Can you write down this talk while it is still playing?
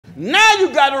Now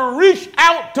you got to reach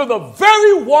out to the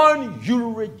very one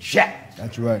you reject.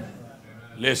 That's right.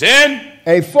 Listen.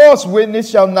 A false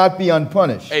witness shall not be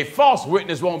unpunished. A false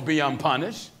witness won't be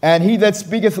unpunished. And he that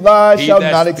speaketh lies shall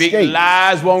not escape. He that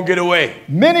lies won't get away.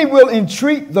 Many will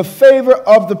entreat the favor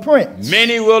of the prince.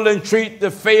 Many will entreat the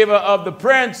favor of the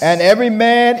prince. And every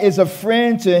man is a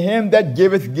friend to him that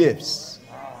giveth gifts.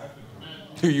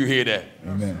 Do you hear that?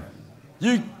 Amen.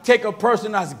 You take a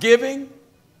person that's giving,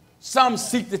 some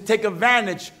seek to take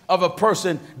advantage of a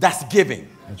person that's giving.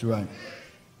 That's right.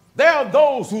 There are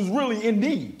those who's really in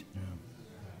need. Yeah.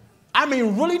 I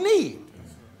mean, really need.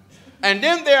 And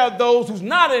then there are those who's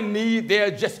not in need. They're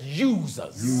just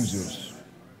users. Users.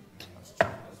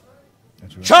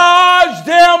 That's right. Charge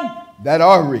them that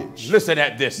are rich. Listen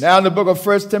at this. Now in the book of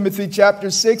 1 Timothy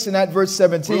chapter 6 and at verse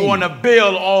 17. We want to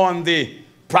build on the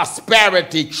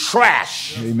prosperity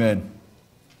trash. Amen.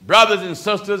 Brothers and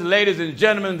sisters, ladies and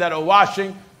gentlemen that are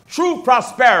watching, true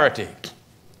prosperity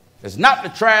is not the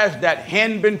trash that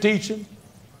Hinn been teaching,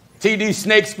 T.D.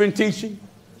 Snake's been teaching,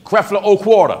 Creflo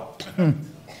O'Quarter,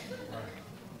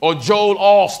 or Joel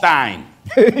Allstein.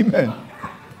 Amen.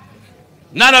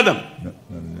 None of them. None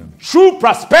of them. True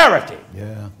prosperity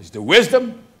is the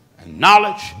wisdom and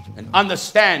knowledge and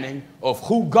understanding of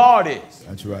who God is.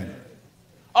 That's right.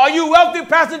 Are you wealthy,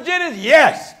 Pastor Jennings?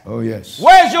 Yes. Oh, yes.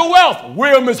 Where's your wealth?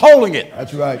 William is holding it.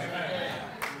 That's right.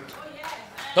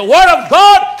 The word of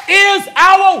God is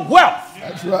our wealth.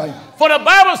 That's right. For the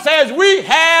Bible says we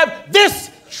have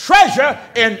this treasure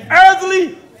in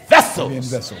earthly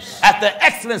vessels, that the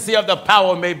excellency of the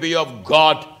power may be of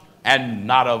God and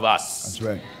not of us. That's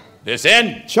right.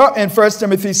 Listen. Sure. In 1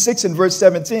 Timothy 6 and verse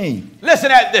 17.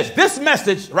 Listen at this. This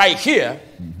message right here,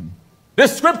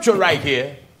 this scripture right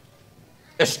here,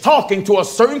 is talking to a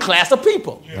certain class of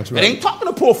people. That's right. It ain't talking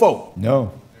to poor folk.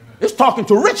 No. It's talking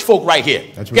to rich folk right here.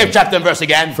 That's right. Give chapter and verse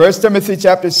again. 1 Timothy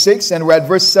chapter 6 and we're at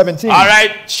verse 17. All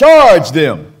right. Charge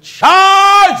them.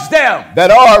 Charge them. That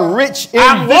are rich in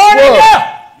I'm this warning world.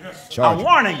 you. Yes. I'm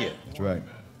warning you. That's right.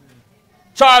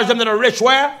 Charge them that are rich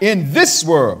where? In this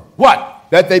world. What?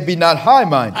 That they be not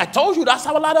high-minded. I told you that's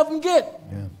how a lot of them get.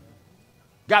 Yeah.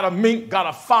 Got a mink, got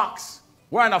a fox.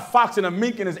 Wearing a fox and a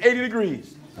mink and it's 80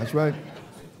 degrees. That's right.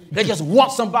 They just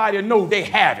want somebody to know they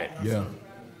have it. Yeah.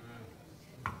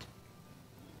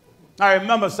 I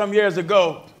remember some years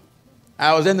ago,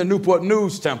 I was in the Newport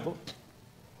News Temple,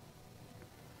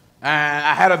 and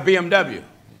I had a BMW.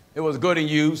 It was good and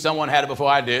used. Someone had it before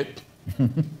I did.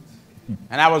 And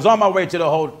I was on my way to the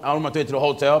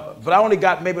hotel, but I only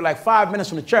got maybe like 5 minutes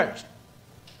from the church.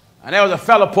 And there was a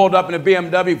fella pulled up in a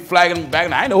BMW, flagging back,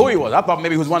 and I didn't know who he was. I thought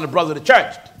maybe he was one of the brothers of the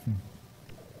church.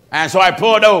 And so I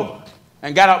pulled over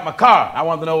and got out my car. I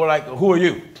wanted to know, like, who are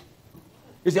you?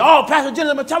 He said, oh, Pastor Jennings,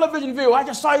 I'm a television viewer. I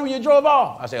just saw you when you drove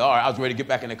off. I said, all right, I was ready to get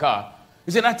back in the car.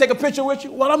 He said, can I take a picture with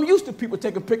you? Well, I'm used to people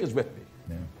taking pictures with me.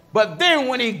 Yeah. But then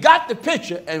when he got the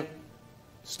picture and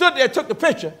stood there, took the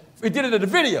picture, he did it in the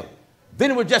video.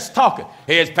 Then we were just talking.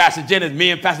 Here's Pastor Jennings,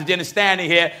 me and Pastor Jennings standing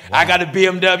here. Wow. I got a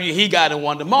BMW, he got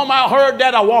one. The moment I heard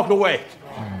that, I walked away.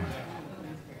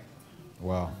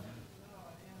 Wow.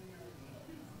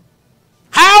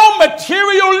 How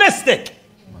materialistic.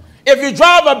 If you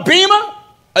drive a Beamer,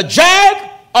 a Jag,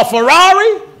 a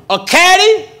Ferrari, a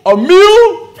Caddy, a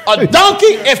mule, a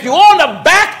donkey, if you're on the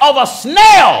back of a snail.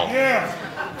 Yeah.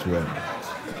 That's right.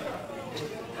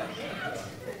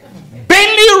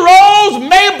 Bentley,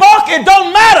 Rolls, Maybach, it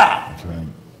don't matter. That's right.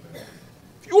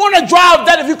 If you want to drive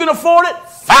that, if you can afford it,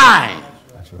 fine.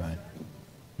 That's right.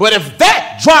 But if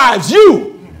that drives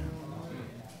you,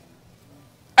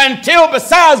 until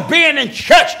besides being in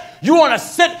church, you want to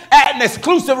sit at an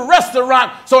exclusive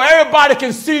restaurant so everybody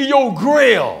can see your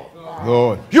grill.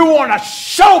 Lord. You want a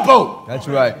showboat. That's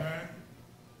right.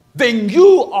 Then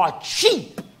you are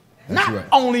cheap. That's Not right.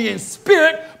 only in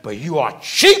spirit, but you are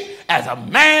cheap as a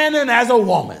man and as a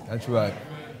woman. That's right.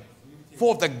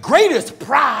 For the greatest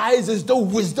prize is the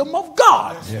wisdom of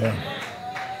God. Yeah.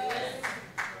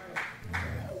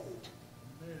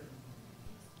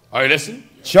 Are you listening?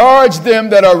 Charge them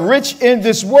that are rich in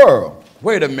this world.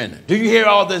 Wait a minute. Do you hear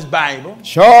all this Bible?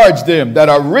 Charge them that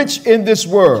are rich in this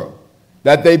world,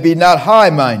 that they be not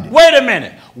high-minded. Wait a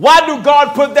minute. Why do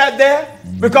God put that there?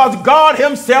 Because God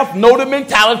himself knows the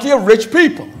mentality of rich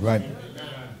people. Right.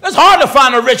 It's hard to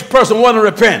find a rich person wanting to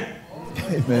repent.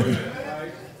 Amen.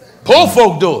 Poor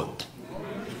folk do it.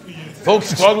 Folks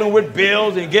struggling with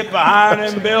bills and get behind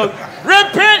them bills.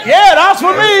 Repent? Yeah, that's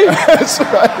for me. That's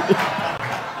right.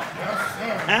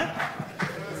 Huh?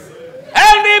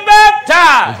 And be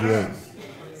baptized.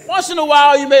 Right. Once in a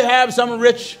while, you may have some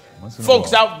rich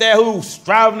folks out there who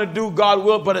striving to do God's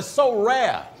will, but it's so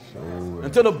rare. So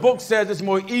Until the book says it's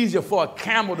more easier for a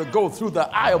camel to go through the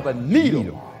eye of a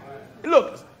needle.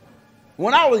 Look,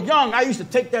 when I was young, I used to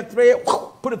take that thread,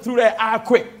 put it through that eye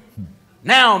quick.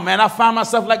 Now, man, I find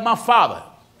myself like my father,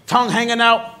 tongue hanging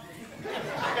out.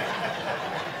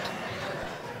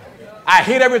 I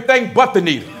hit everything but the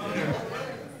needle.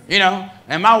 You know,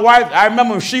 and my wife, I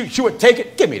remember when she would take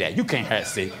it, give me that, you can't have it,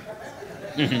 see.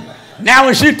 Now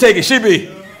when she take it, she be.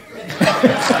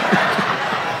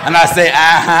 And I say,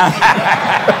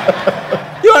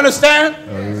 You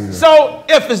understand? So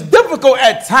if it's difficult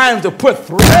at times to put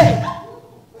thread,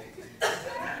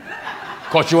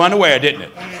 caught you unaware, didn't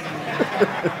it?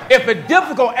 If it's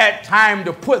difficult at times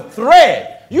to put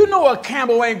thread, you know a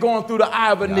camel ain't going through the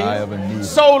eye of a needle.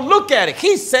 So look at it.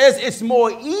 He says it's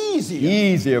more easier.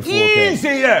 Easier for a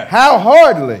camel. How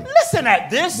hardly. Listen at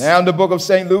this. Now in the book of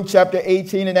St. Luke, chapter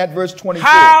 18, and at verse 24.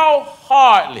 How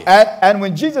hardly. And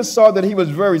when Jesus saw that he was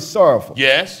very sorrowful,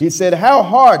 yes, he said, how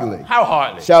hardly. How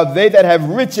hardly. Shall they that have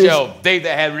riches. Shall they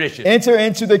that have riches. Enter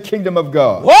into the kingdom of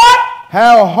God. What?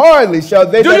 How hardly shall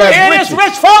they that have riches. Do you hear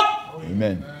this, rich folk?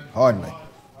 Amen. Hardly.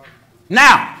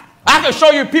 Now, I can show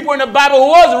you people in the Bible who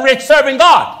was rich serving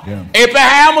God. Yeah.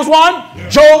 Abraham was one,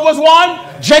 Job was one,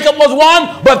 Jacob was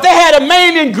one, but they had a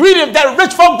main ingredient that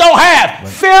rich folk don't have,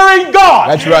 fearing God.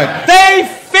 That's right. They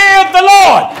feared the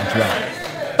Lord. That's right.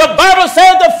 The Bible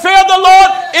says the fear of the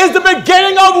Lord is the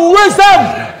beginning of wisdom.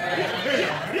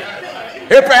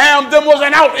 Abraham them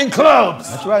wasn't out in clubs.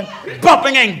 That's right.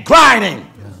 Bumping and grinding.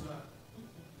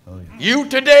 Yeah. Oh, yeah. You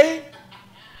today,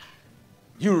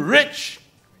 you rich,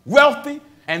 wealthy,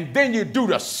 and then you do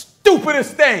the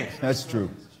stupidest thing. That's true.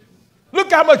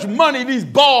 Look how much money these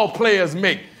ball players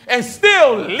make and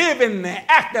still living and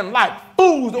acting like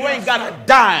fools who ain't got a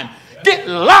dime. Get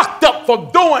locked up for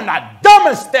doing the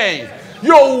dumbest things.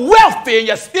 You're wealthy and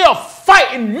you're still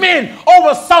fighting men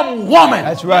over some woman.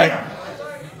 That's right.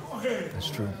 That's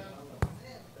true.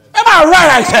 Am I right,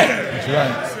 I say? That's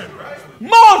right.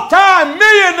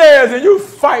 Multi-millionaires and you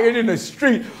fighting in the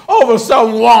street over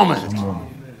some woman.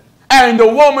 And the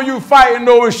woman you fighting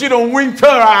over, she done winked her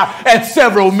eye at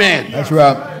several men. That's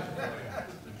right.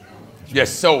 You're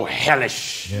so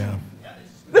hellish. Yeah.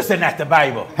 Listen at the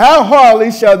Bible. How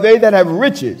hardly shall they that have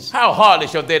riches. How hardly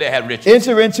shall they that have riches.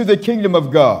 Enter into the kingdom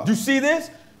of God. You see this?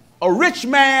 A rich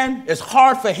man, it's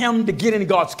hard for him to get into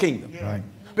God's kingdom. Right.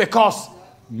 Because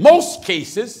most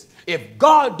cases, if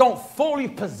God don't fully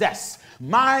possess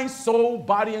mind, soul,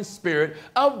 body, and spirit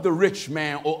of the rich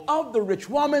man or of the rich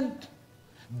woman,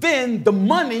 then the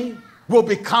money will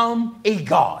become a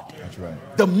god. That's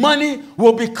right. The money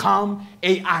will become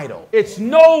an idol. It's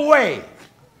no way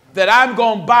that I'm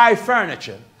going to buy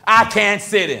furniture I can't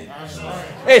sit in.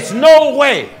 It's no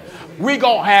way we're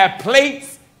going to have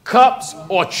plates, cups,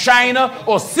 or china,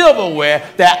 or silverware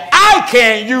that I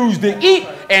can't use to eat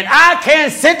and I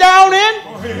can't sit down in.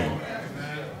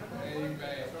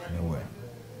 No way.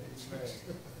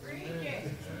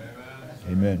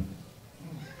 Amen.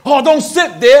 Oh, don't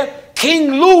sit there.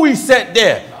 King Louis sat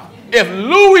there. If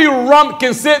Louis Rump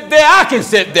can sit there, I can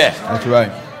sit there. That's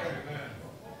right.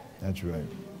 That's right.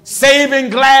 Saving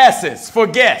glasses for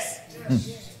guests.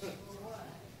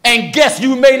 And guests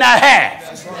you may not have.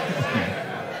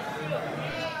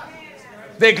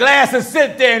 The glasses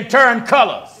sit there and turn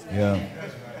colors. Yeah.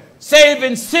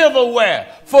 Saving silverware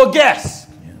for guests.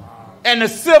 Yeah. And the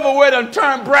silverware done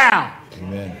turn brown.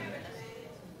 Amen.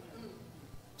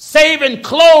 Saving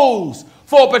clothes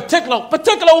for a particular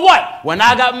what? When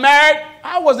I got married,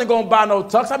 I wasn't going to buy no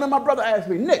tux. I remember my brother asked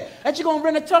me, Nick, ain't you going to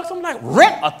rent a tux? I'm like,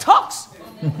 rent a tux?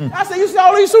 I said, you see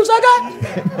all these suits I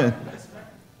got?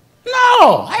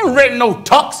 No, I ain't renting no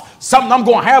tux. Something I'm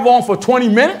going to have on for 20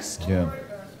 minutes. Yeah.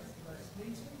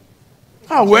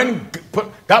 I went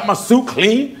and got my suit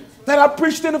clean that I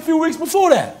preached in a few weeks before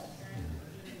that.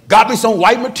 Got me some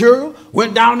white material,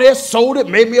 went down there, sold it,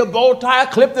 made me a bow tie,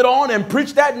 clipped it on, and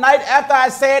preached that night after I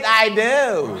said, I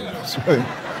do. That's right.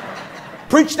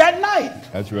 Preached that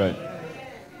night. That's right.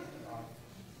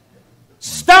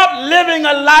 Stop living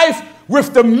a life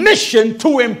with the mission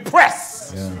to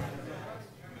impress. Yeah.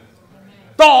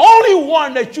 The only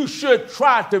one that you should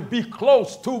try to be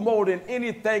close to more than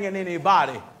anything and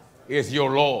anybody is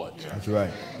your Lord. That's right.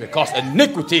 Because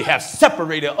iniquity has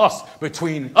separated us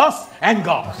between us and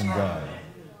God. And God.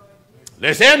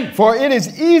 Listen. For it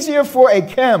is easier for a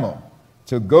camel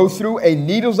to go through a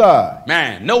needle's eye.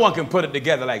 Man, no one can put it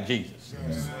together like Jesus.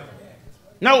 Amen.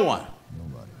 No one.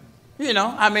 Nobody. You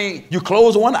know, I mean, you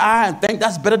close one eye and think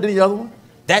that's better than the other one.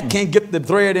 That can't get the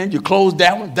thread in. You close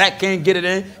that one. That can't get it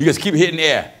in. You just keep hitting the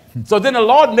air. So then the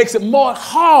Lord makes it more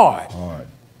hard.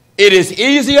 It is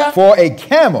easier for a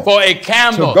camel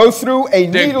to go through a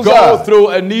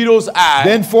needle's eye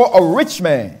than for a rich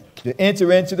man to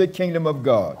enter into the kingdom of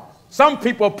God. Some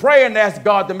people pray and ask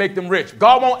God to make them rich.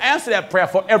 God won't answer that prayer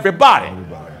for everybody.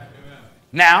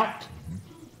 Now,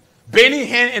 Benny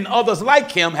Hinn and others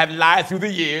like him have lied through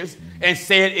the years and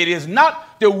said it is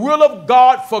not the will of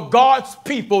God for God's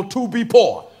people to be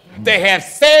poor. They have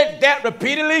said that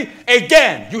repeatedly.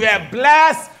 Again, you have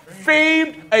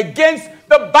blasphemed against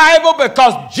the Bible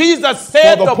because Jesus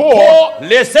said the poor,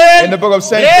 listen, in the book of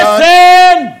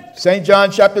St.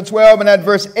 John chapter 12 and at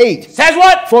verse 8. Says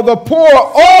what? For the poor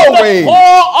always,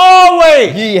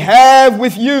 ye have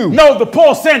with you. No, the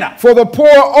poor sinner. For the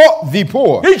poor, the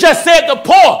poor. He just said the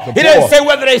poor. He didn't say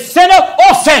whether they sinner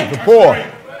or saint. The poor.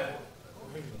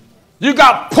 You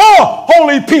got poor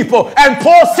holy people and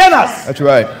poor sinners. That's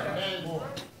right.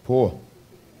 Poor.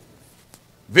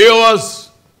 Viewers,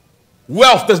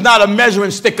 wealth is not a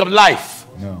measuring stick of life.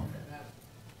 No.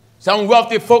 Some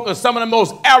wealthy folk are some of the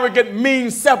most arrogant,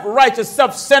 mean, self-righteous,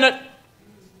 self-centered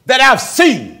that I've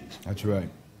seen. That's right.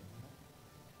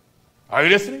 Are you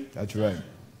listening? That's right.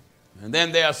 And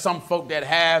then there are some folk that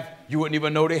have, you wouldn't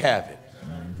even know they have it.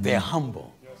 Mm-hmm. They're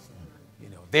humble. You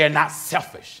know, they're not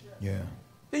selfish. Yeah.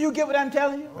 Do you get what I'm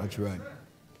telling you? That's right.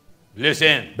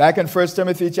 Listen. Back in 1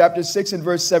 Timothy chapter 6 and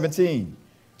verse 17.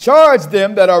 Charge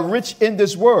them that are rich in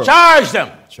this world. Charge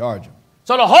them. Charge them.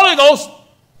 So the Holy Ghost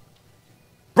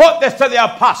brought this to the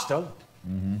apostle,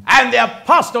 and the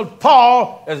apostle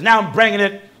Paul is now bringing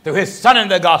it to his son in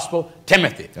the gospel,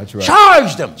 Timothy. That's right.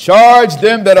 Charge them. Charge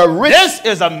them that are rich. This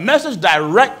is a message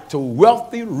direct to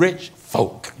wealthy, rich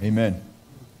folk. Amen.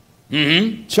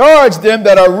 Charge them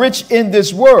that are rich in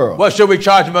this world. What should we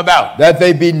charge them about? That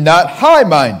they be not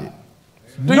high-minded.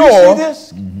 Do you see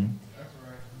this?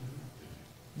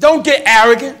 Don't get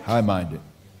arrogant. High-minded.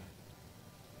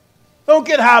 Don't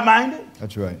get high-minded.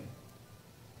 That's right.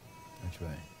 That's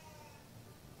right.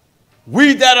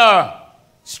 We that are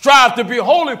strive to be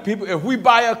holy people, if we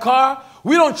buy a car,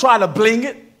 we don't try to bling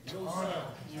it.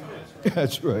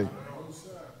 That's right.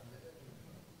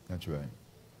 That's right.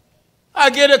 I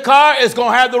get a car, it's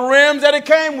going to have the rims that it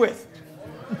came with.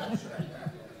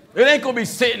 It ain't going to be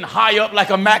sitting high up like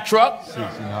a Mack truck. Sitting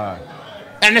high.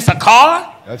 And it's a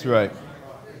car. That's right.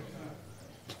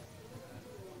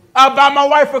 I buy my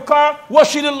wife a car. What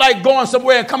she look like going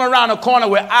somewhere and coming around a corner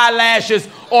with eyelashes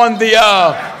on the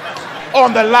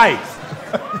lights.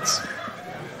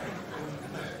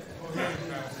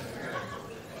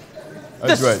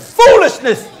 That's right.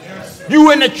 Foolishness.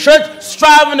 You in the church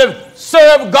striving to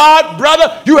serve God,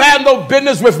 brother. You have no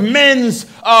business with men's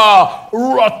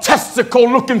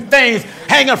testicle-looking things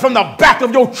hanging from the back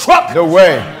of your truck. No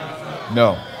way.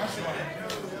 No.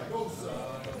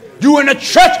 You in the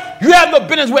church, you have no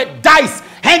business with dice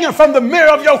hanging from the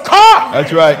mirror of your car.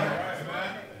 That's right.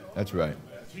 That's right.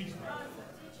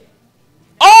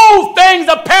 Old things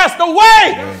are passed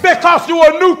away because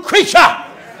you're a new creature.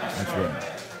 That's right.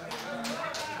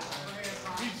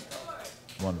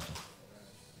 Wonderful.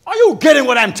 Are you getting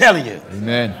what I'm telling you?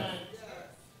 Amen.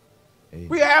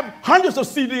 We have hundreds of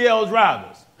CDL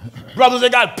drivers, brothers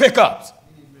that got pickups.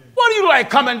 What do you like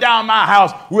coming down my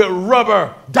house with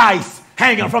rubber dice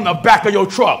hanging from the back of your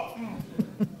truck?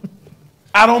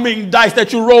 I don't mean dice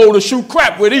that you roll to shoot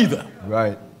crap with either.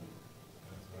 Right.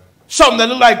 Something that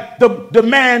look like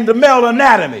the male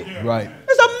anatomy. Right.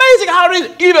 It's amazing how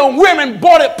even women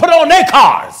bought it, put it on their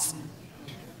cars.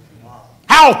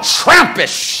 How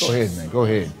trampish. Go ahead, man. Go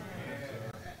ahead.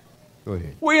 Go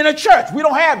ahead. We in a church. We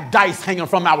don't have dice hanging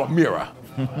from our mirror.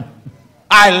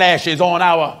 Eyelashes on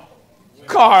our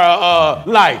car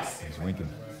lights. He's winking.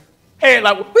 Hey,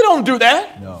 like, we don't do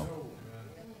that. No.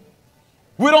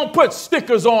 We don't put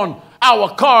stickers on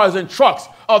our cars and trucks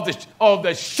of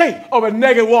the shape of a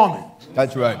naked woman.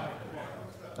 That's right.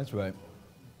 That's right.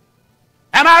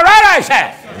 Am I right, I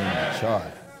say? Amen.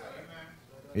 Charge.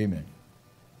 Amen.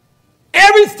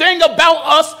 Everything about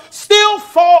us still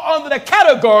fall under the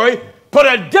category, put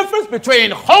a difference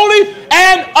between holy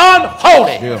and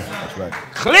unholy. Yeah, that's right.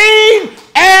 Clean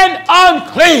and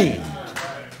unclean.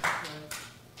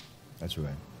 That's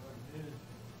right.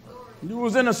 You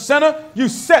was in a center, you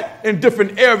sat in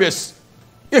different areas.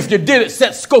 If you did it,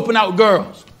 sat scoping out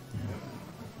girls.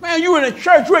 Man, you in a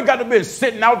church, you ain't got to be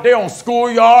sitting out there on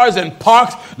schoolyards and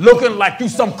parks looking like you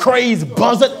some crazed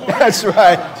buzzard. That's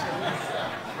right.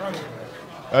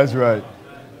 That's right.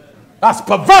 That's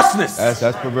perverseness.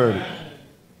 That's perverted.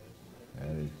 That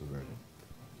is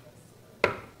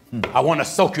perverted. I want to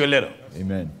soak you a little.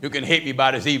 Amen. You can hate me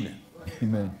by this evening.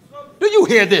 Amen. Do you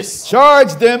hear this?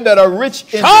 Charge them that are rich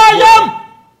in Charge them.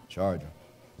 Charge them.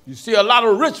 You see, a lot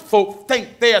of rich folk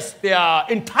think they are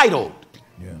entitled.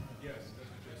 Yeah.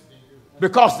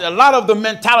 Because a lot of the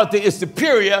mentality is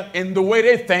superior in the way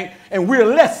they think, and we're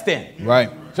less than. Right.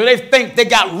 So they think they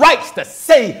got rights to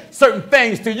say certain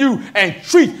things to you and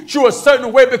treat you a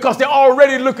certain way because they're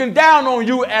already looking down on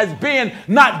you as being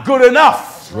not good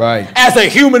enough. Right. As a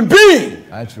human being.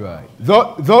 That's right.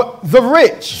 The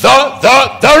rich. The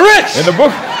rich. In the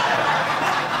book.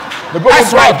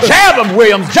 That's right. Jab him,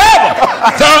 Williams. Jab him.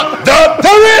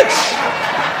 The rich.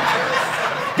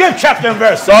 Give chapter and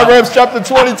verse. Proverbs chapter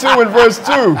 22 and verse 2.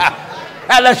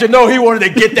 That lets you know he wanted to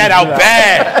get that out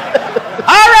bad. All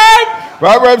right.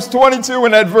 Proverbs 22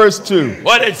 and at verse 2.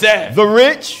 What it says? The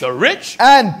rich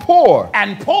and poor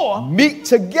meet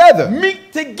together.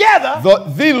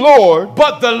 The Lord,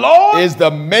 but the Lord is the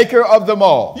maker of them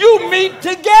all. You meet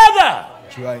together.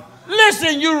 That's right.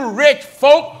 Listen, you rich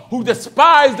folk who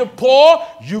despise the poor,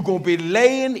 you're going to be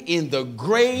laying in the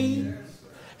grave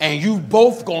and you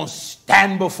both going to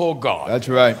stand before God. That's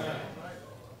right.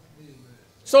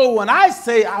 So when I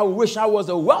say I wish I was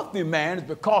a wealthy man, it's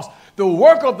because the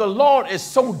work of the Lord is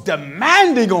so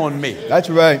demanding on me. That's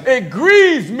right. It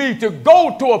grieves me to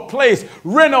go to a place,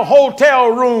 rent a hotel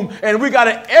room, and we got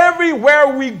to,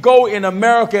 everywhere we go in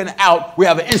America and out, we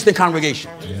have an instant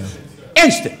congregation. Yeah.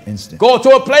 Instant. Go to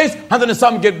a place, 100 and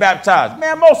something get baptized.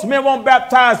 Man, most men won't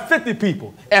baptize 50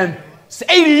 people in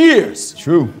 80 years.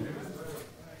 True.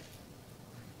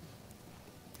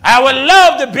 I would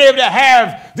love to be able to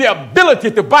have the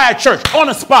ability to buy a church on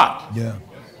the spot. Yeah.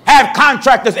 Have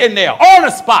contractors in there on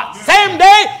the spot, same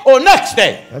day or next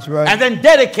day. That's right. And then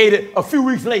dedicate it a few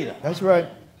weeks later. That's right.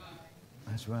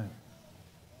 That's right.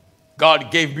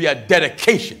 God gave me a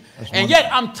dedication. And yet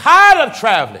I'm tired of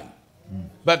traveling.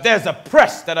 But there's a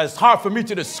press that is hard for me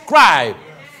to describe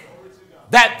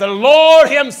that the Lord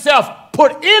himself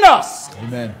put in us.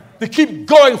 Amen. To keep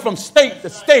going from state to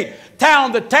state,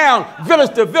 town to town,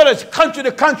 village to village, country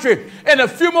to country. In a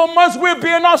few more months, we'll be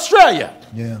in Australia.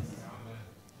 Yeah.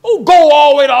 Who go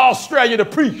all the way to Australia to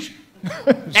preach?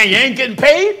 And you ain't getting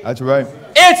paid? That's right.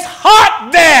 It's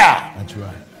hot there. That's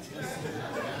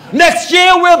right. Next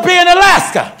year, we'll be in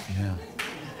Alaska. Yeah.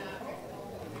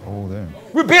 Oh, there.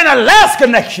 We'll be in Alaska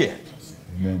next year.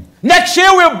 Amen. Next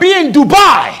year, we'll be in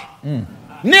Dubai,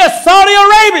 near Saudi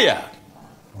Arabia.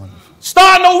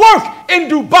 Starting to work in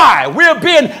Dubai. We'll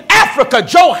be in Africa,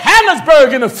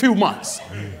 Johannesburg in a few months.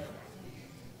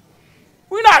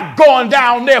 We're not going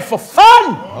down there for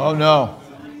fun. Oh, no.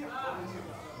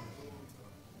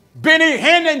 Benny,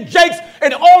 Hinn, and Jakes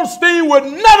and Olstein would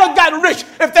never got rich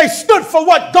if they stood for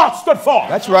what God stood for.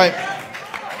 That's right.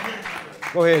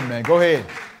 Go ahead, man. Go ahead.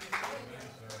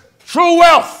 True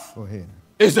wealth Go ahead.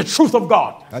 is the truth of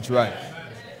God. That's right.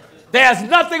 There's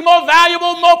nothing more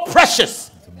valuable, more precious.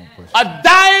 A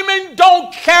diamond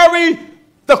don't carry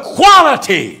the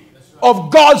quality of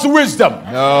God's wisdom.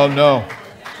 No.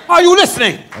 Are you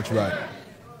listening? That's right.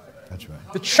 That's right.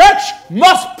 The church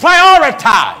must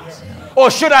prioritize. Or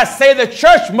should I say the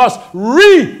church must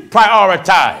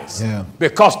re-prioritize? Yeah.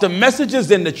 Because the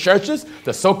messages in the churches,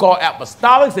 the so-called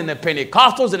apostolics and the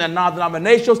Pentecostals and the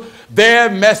non-denominationals, their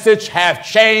message have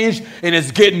changed and is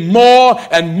getting more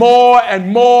and more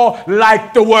and more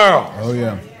like the world. Oh,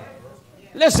 yeah.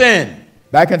 Listen.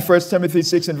 Back in 1 Timothy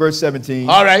 6 and verse 17.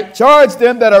 All right. Charge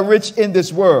them that are rich in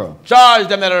this world. Charge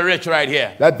them that are rich right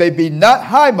here. That they be not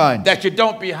high-minded. That you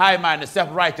don't be high-minded,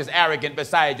 self-righteous, arrogant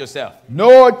beside yourself.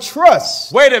 Nor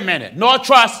trust. Wait a minute. Nor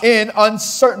trust. In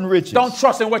uncertain riches. Don't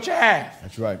trust in what you have.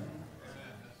 That's right.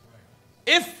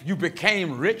 If you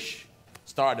became rich,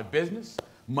 started a business,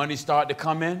 money started to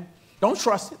come in, don't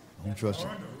trust it. Don't trust it.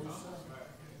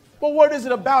 But what is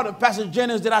it about Pastor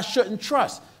Jennings that I shouldn't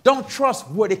trust? Don't trust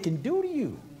what it can do to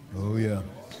you. Oh, yeah.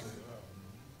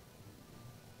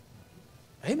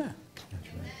 Amen. That's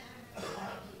right.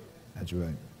 That's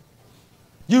right.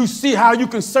 You see how you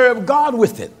can serve God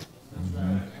with it.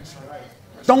 Mm-hmm.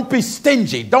 Don't be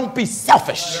stingy. Don't be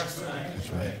selfish.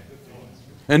 That's right.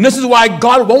 And this is why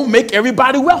God won't make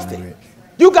everybody wealthy. Right.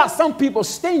 You got some people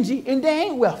stingy and they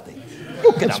ain't wealthy.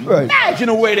 You can imagine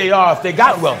the way they are if they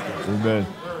got wealthy. Amen.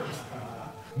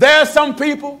 There are some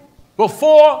people,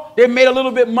 before they made a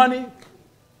little bit of money,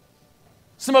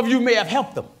 some of you may have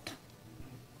helped them.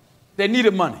 They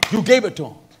needed money. You gave it to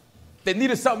them. They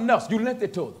needed something else. You lent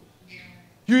it to them.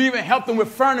 You even helped them with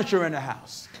furniture in the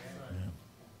house. Yeah.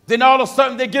 Then all of a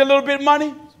sudden they get a little bit of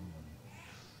money.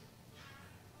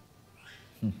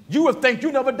 You would think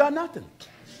you never done nothing.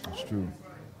 That's true.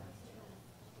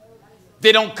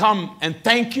 They don't come and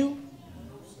thank you.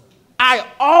 I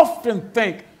often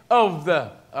think of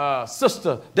the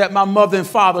sister that my mother and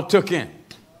father took in.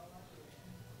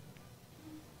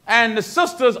 And the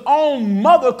sister's own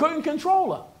mother couldn't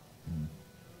control her.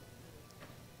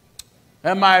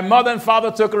 And my mother and father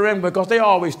took her in because they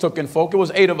always took in folk. It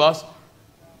was 8 of us.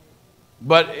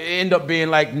 But it ended up being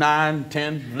like 9,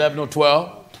 10, 11, or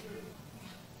 12.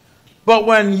 But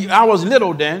when I was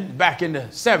little then, back in the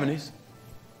 70s,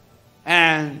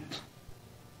 and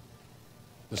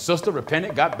the sister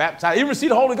repented, got baptized, even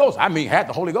received the Holy Ghost. I mean, had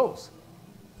the Holy Ghost.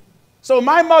 So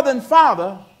my mother and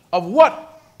father, of what?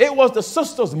 It was the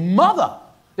sister's mother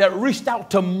that reached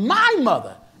out to my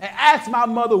mother and asked my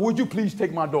mother, would you please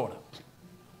take my daughter?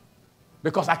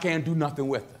 Because I can't do nothing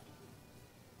with her.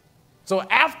 So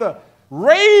after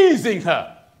raising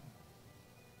her,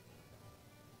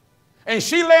 and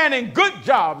she landing good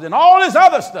jobs and all this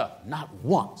other stuff, not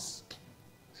once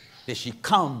did she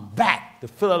come back to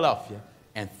Philadelphia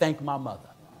and thank my mother.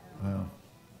 Wow.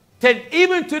 That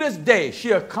even to this day,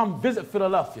 she'll come visit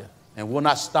Philadelphia and will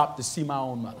not stop to see my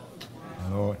own mother.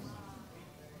 Lord.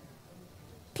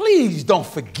 Please don't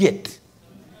forget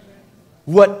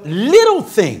what little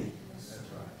thing.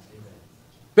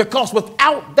 Because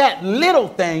without that little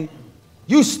thing,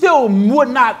 you still would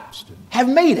not have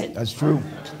made it. That's true.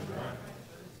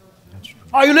 That's true.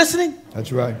 Are you listening?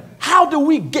 That's right. How do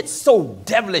we get so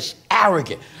devilish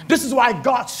arrogant? This is why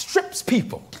God strips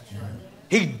people.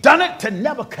 He done it to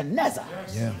Nebuchadnezzar.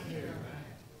 Yeah.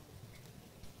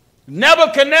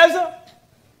 Nebuchadnezzar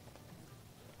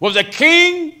was a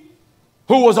king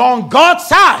who was on God's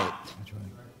side. That's right.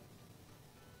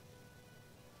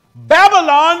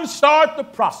 Babylon started to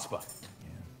prosper.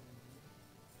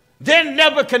 Then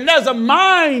Nebuchadnezzar's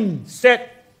mindset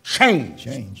changed.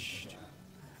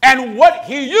 And what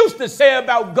he used to say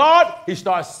about God, he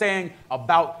started saying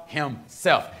about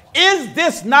himself. Is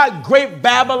this not great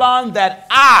Babylon that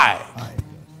I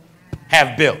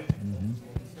have built? Mm-hmm.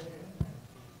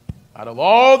 Out of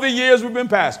all the years we've been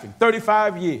pastoring,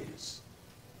 35 years.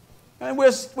 And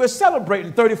we're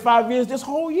celebrating 35 years this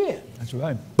whole year. That's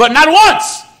right. But not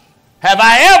once have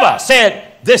I ever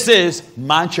said, this is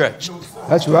my church.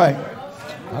 That's right.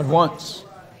 Not once.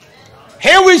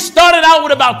 Here we started out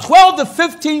with about 12 to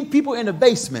 15 people in the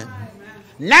basement.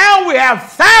 Now we have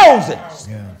thousands.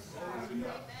 Yeah.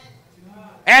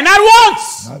 And not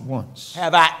once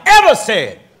have I ever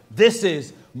said, this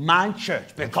is my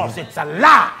church, because it's a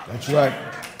lie. That's right.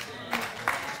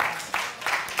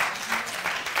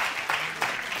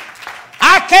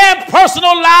 I can't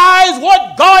personalize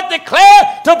what God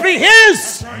declared to be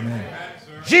his. Amen.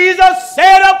 Jesus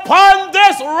said, upon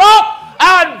this rock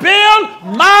I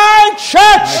build my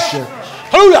church.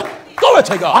 Hallelujah. Glory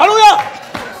to God. Hallelujah.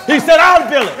 He said, I'll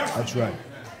build it. That's right.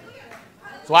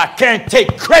 So I can't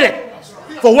take credit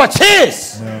for what's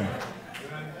his. No.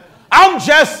 I'm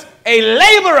just a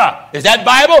laborer. Is that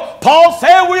Bible? Paul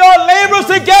said we are laborers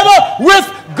together with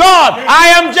God.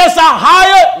 I am just a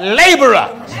hired laborer.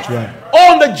 That's right.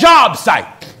 On the job site.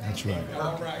 That's right.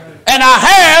 And I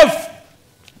have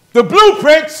the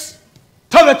blueprints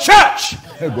to the church.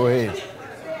 Go ahead.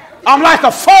 I'm like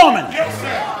a foreman.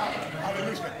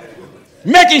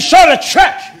 Making sure the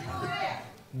church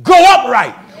go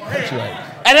upright. That's right.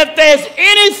 And if there's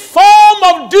any form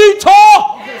of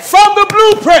detour from the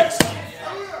blueprints,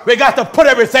 we got to put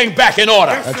everything back in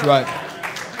order. That's right.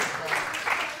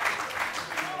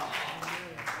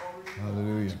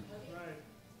 Hallelujah.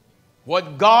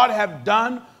 What God have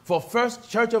done for First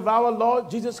Church of our Lord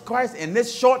Jesus Christ in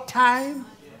this short time,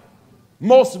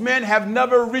 most men have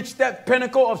never reached that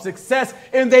pinnacle of success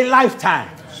in their lifetime.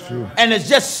 It's true. And it's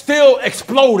just still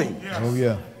exploding. Oh,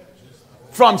 yeah.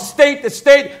 From state to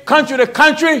state, country to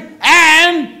country,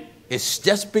 and it's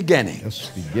just beginning.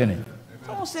 Just beginning.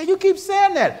 Someone say, you keep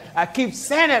saying that. I keep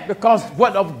saying that because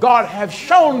what of God have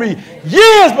shown me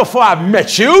years before I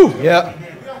met you. Yeah.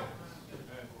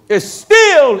 Is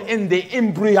still in the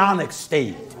embryonic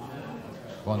stage.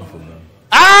 Wonderful, man.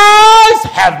 Eyes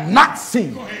have not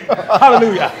seen.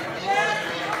 Hallelujah.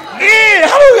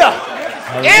 Hallelujah.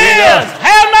 Ears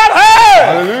have not heard.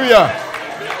 Hallelujah.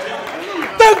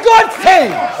 The good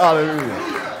thing. Hallelujah.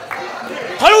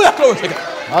 Hallelujah. Glory to God.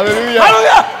 Hallelujah.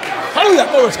 Hallelujah. Hallelujah.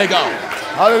 Glory to God.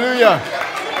 Hallelujah.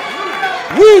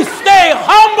 We stay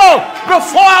humble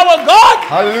before our God.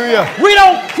 Hallelujah. We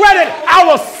don't credit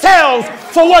ourselves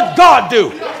for what God do.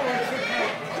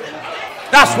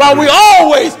 That's why we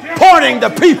always pointing the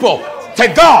people to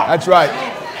God. That's right.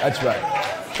 That's right.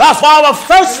 That's why our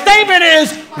first statement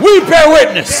is, we bear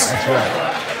witness. That's right.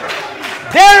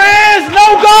 There is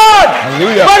no God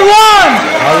Hallelujah. but one.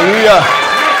 Hallelujah.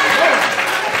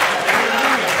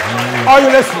 Are you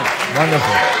listening?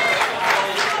 Wonderful.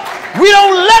 We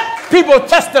don't let people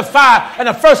testify and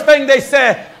the first thing they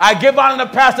say, I give honor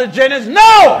to Pastor Jennings.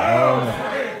 No.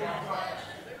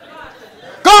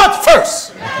 God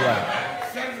first. That's right.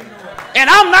 And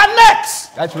I'm not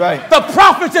next. That's right. The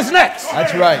prophets is next.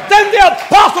 That's right. Then the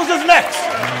apostles is next.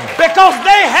 Because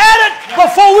they had it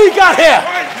before we got here.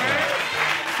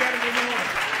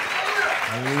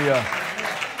 Hallelujah.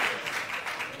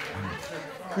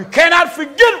 We cannot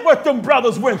forget what them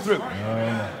brothers went through.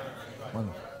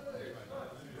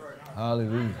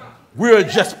 Hallelujah. We're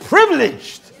just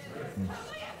privileged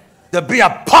to be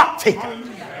a partaker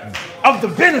of the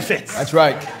benefits. That's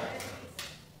right.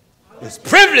 It's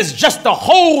privileged just to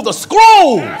hold the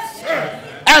scrolls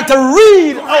and to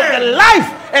read of the life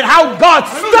and how God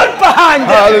stood behind them.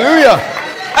 Hallelujah.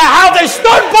 And how they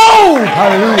stood bold.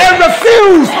 Hallelujah. And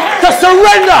refused to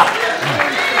surrender.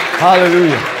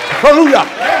 Hallelujah. Hallelujah.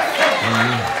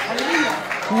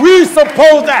 We're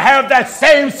supposed to have that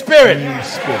same spirit.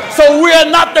 So we are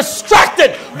not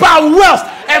distracted by wealth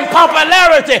and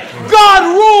popularity.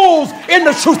 God rules in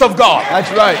the truth of God. That's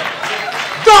right.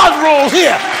 God rules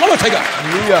here. Come on, take it.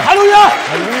 Hallelujah. Hallelujah.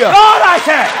 Hallelujah. Lord, I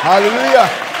can. Hallelujah.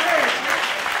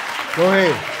 Go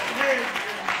ahead.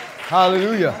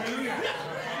 Hallelujah.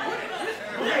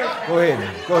 Go ahead.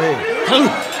 Go ahead.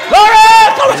 Glory.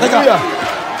 Come on, take it. Hallelujah.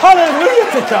 Hallelujah.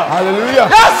 Take it. Hallelujah.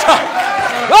 Yes, sir.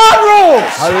 God rules.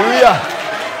 Hallelujah.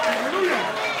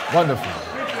 Wonderful.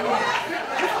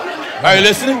 Are you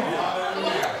listening?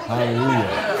 Hallelujah.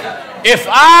 If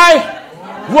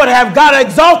I would have got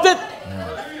exalted,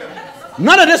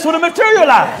 none of this would have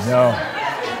materialized. No.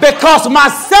 Because my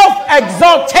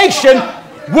self-exaltation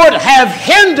would have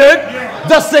hindered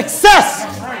the success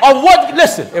of what,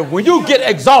 listen, if when you get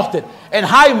exalted and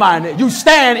high-minded, you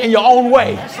stand in your own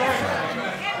way.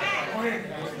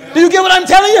 Do you get what I'm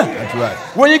telling you? That's right.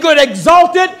 When you get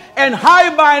exalted and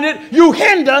high-minded, you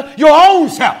hinder your own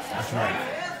self. That's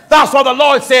right. That's why the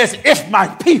Lord says, if my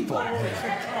people,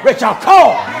 which are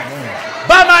called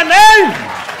by my name,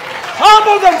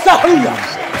 humble themselves,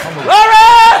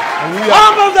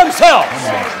 humble themselves,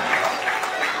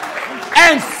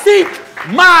 and seek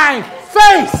my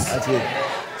face. That's it.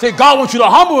 See, God wants you to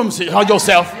humble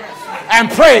yourself and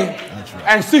pray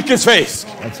and seek his face.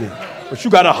 That's it. But you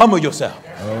got to humble yourself.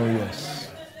 Oh, yes.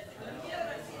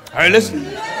 All right, listen.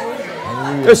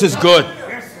 This is good.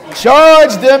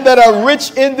 Charge them that are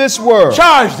rich in this world.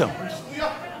 Charge them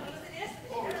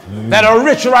that are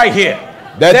rich right here.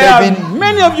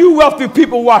 Many of you wealthy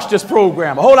people watch this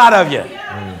program. A whole lot of you.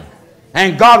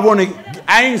 And God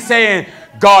I ain't saying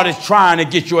God is trying to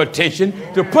get your attention.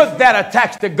 To put that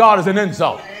attached to God is an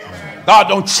insult. God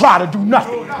don't try to do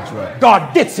nothing. That's right.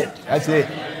 God gets it. That's it.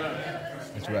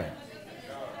 That's right.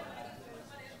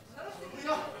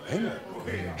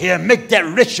 He'll make that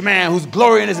rich man who's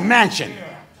glory in his mansion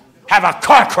have a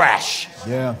car crash.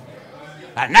 Yeah.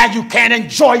 And now you can't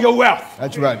enjoy your wealth.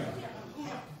 That's right.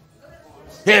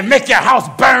 He'll make your house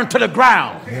burn to the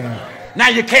ground. Yeah. Now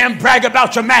you can't brag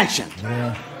about your mansion.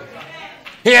 Yeah.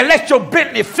 He'll let your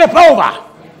Bentley flip over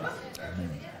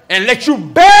and let you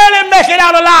barely make it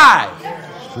out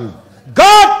alive. True.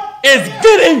 God is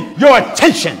getting your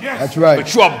attention. That's right.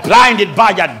 But you are blinded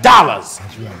by your dollars.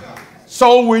 That's right.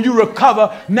 So when you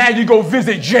recover, now you go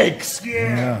visit Jake's.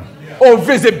 Yeah. Or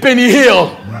visit Benny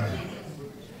Hill.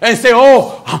 And say,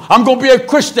 oh, I'm going to be a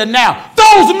Christian now.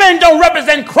 Those men don't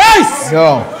represent Christ.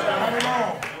 No.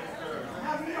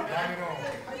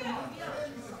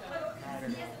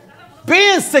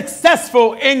 Being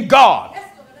successful in God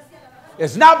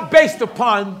is not based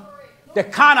upon the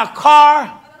kind of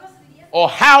car or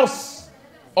house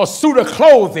or suit of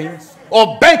clothing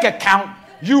or bank account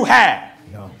you have.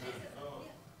 No.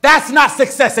 That's not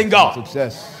success in God.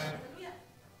 Success.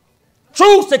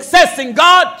 True success in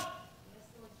God,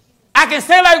 I can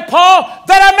say like Paul,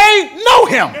 that I may know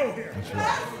him. That's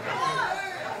right.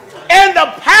 And the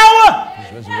power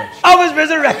His resurrection. of his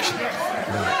resurrection.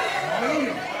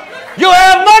 You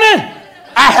have money,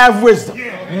 I have wisdom.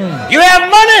 You have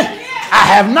money, I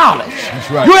have knowledge. That's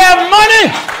right. You have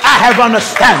money, I have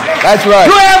understanding. That's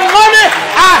right. You have money,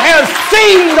 I have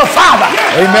seen the Father.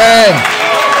 Amen.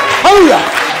 Hallelujah.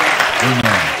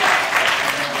 Amen.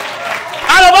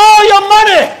 Out of all your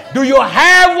money, do you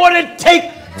have what it takes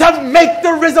to make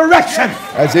the resurrection?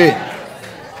 That's it.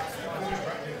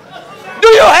 Do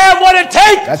you have what it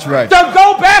takes That's right. to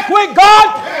go back with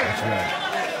God? That's right.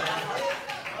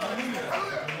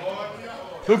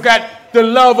 Look at the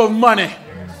love of money.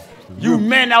 You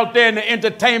men out there in the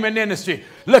entertainment industry,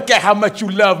 look at how much you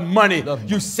love money.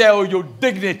 You sell your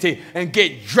dignity and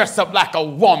get dressed up like a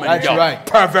woman. That's you right.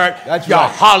 Pervert. That's you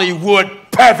right. Hollywood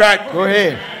pervert. Go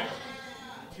ahead.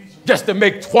 Just to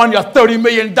make $20 or $30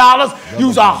 million,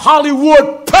 you's a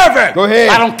Hollywood pervert. Go ahead.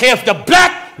 I don't care if you're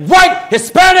black white,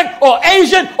 Hispanic, or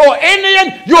Asian, or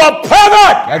Indian, you're a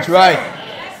pervert. That's right.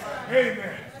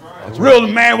 A real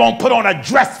man won't put on a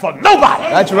dress for nobody.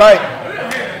 That's right.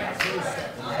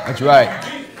 That's right.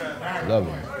 Love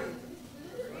him.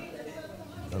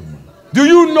 Do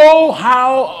you know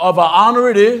how of an honor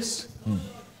it is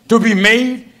to be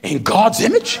made in God's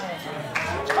image?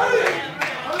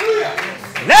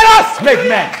 Let us make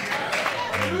man.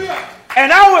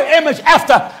 And our image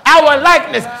after our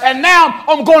likeness. And now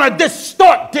I'm going to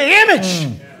distort the image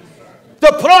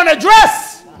to put on a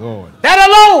dress. Lord. That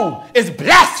alone is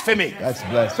blasphemy. That's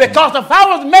blasphemy. Because if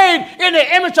I was made in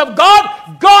the image of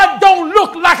God, God don't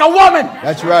look like a woman.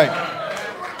 That's right.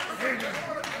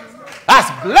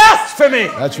 That's blasphemy.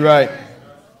 That's right.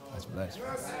 That's blasphemy.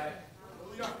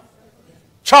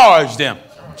 Charge them.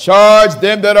 Charge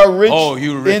them that are rich,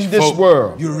 you rich in this folk.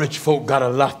 world. You rich folk got a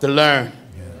lot to learn.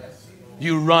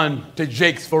 You run to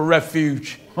Jake's for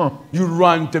refuge. You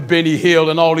run to Benny Hill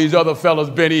and all these other fellas,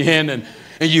 Benny Hinn, and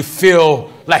you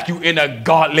feel like you in a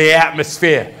godly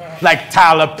atmosphere. Like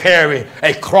Tyler Perry,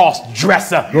 a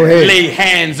cross-dresser, lay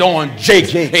hands on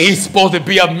Jake, and he's supposed to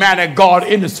be a man of God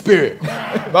in the spirit.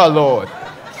 My Lord.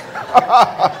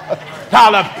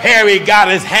 Tyler Perry got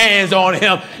his hands on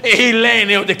him, and he laying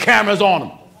there with the cameras on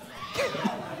him.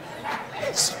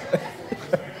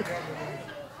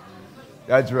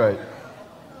 That's right.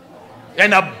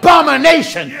 An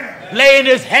abomination laying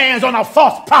his hands on a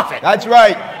false prophet. That's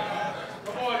right.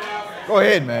 Go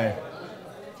ahead, man.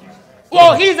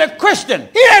 Well, he's a Christian.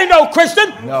 He ain't no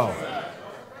Christian. No.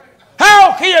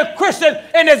 How he a Christian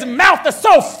and his mouth is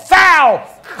so foul,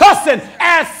 cussing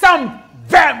as some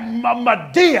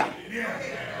Medea.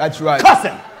 That's right.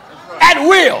 Cussing. At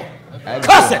will. At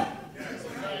cussing.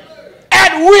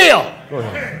 At will. Go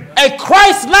ahead. A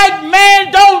Christ-like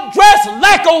man don't dress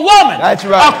like a woman. That's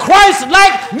right. A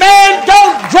Christ-like man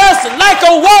don't dress like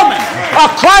a woman. A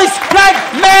Christ-like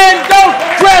man don't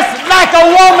dress like a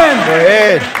woman. Go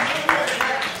ahead.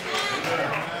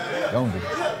 Don't do it.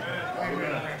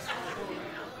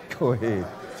 Go ahead.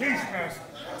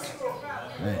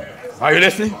 Man. Are you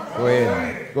listening? Go ahead,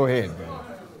 man. Go ahead, brother.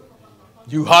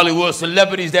 You Hollywood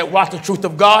celebrities that watch the truth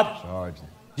of God, Charge them.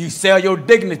 you sell your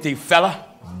dignity, fella.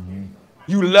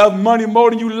 You love money more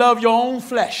than you love your own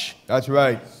flesh. That's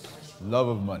right. Love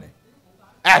of money.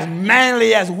 As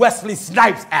manly as Wesley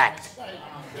Snipes act.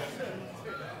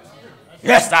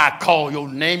 Yes, I call your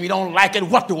name. You don't like it.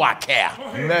 What do I care?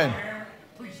 Amen.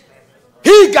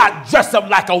 He got dressed up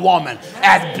like a woman,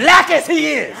 as black as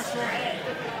he is,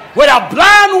 with a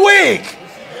blonde wig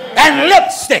and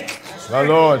lipstick. My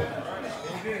Lord.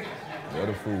 What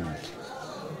a fool.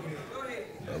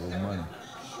 Love of money.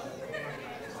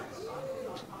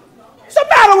 What's the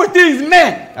matter with these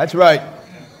men? That's right.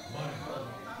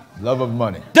 Love of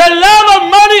money. The love of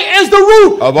money is the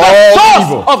root Of the all source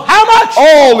evil. of how much?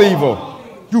 All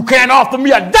evil. You can't offer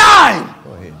me a dime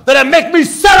that'll make me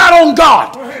sell out on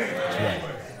God. Right.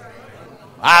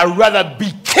 I'd rather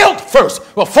be killed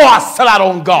first before I sell out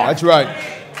on God. That's right.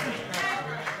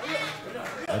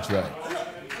 That's right.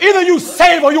 Either you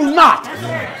save or you not.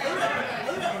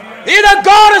 Either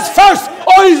God is first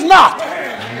or he's not.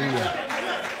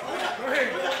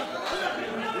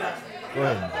 Go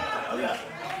ahead.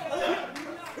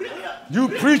 You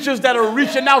preachers that are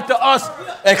reaching out to us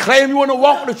and claim you want to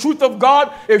walk with the truth of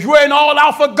God, if you ain't all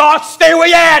out for God, stay where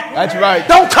you at. That's right.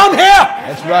 Don't come here.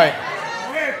 That's right.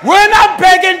 We're not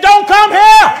begging. Don't come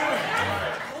here.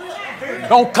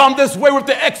 Don't come this way with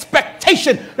the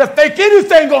expectation that think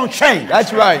anything gonna change.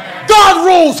 That's right. God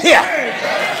rules here.